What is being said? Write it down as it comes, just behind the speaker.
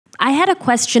I had a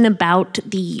question about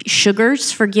the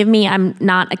sugars. Forgive me, I'm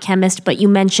not a chemist, but you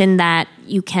mentioned that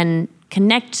you can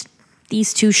connect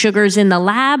these two sugars in the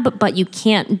lab, but you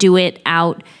can't do it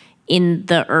out in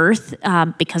the earth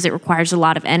because it requires a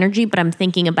lot of energy. But I'm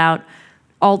thinking about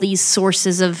all these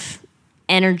sources of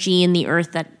energy in the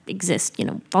earth that exist,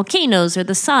 volcanoes or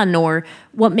the sun, or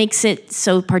what makes it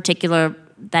so particular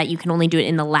that you can only do it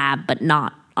in the lab but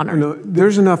not on Earth? No,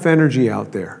 there's enough energy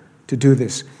out there to do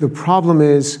this. The problem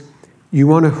is you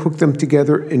want to hook them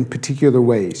together in particular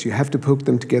ways. You have to hook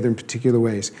them together in particular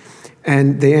ways.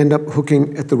 And they end up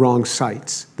hooking at the wrong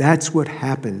sites. That's what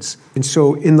happens. And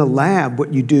so in the lab,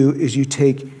 what you do is you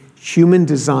take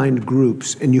human-designed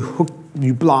groups and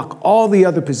you block all the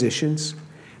other positions,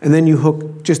 and then you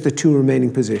hook just the two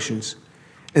remaining positions,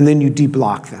 and then you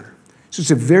deblock them. So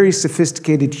it's a very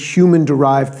sophisticated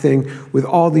human-derived thing with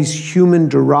all these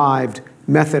human-derived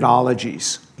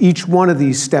methodologies. Each one of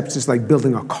these steps is like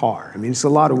building a car. I mean, it's a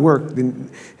lot of work that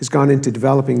has gone into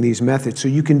developing these methods. So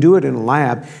you can do it in a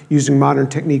lab using modern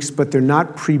techniques, but they're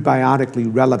not prebiotically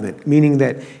relevant, meaning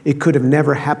that it could have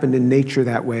never happened in nature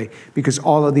that way because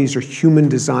all of these are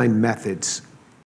human-designed methods.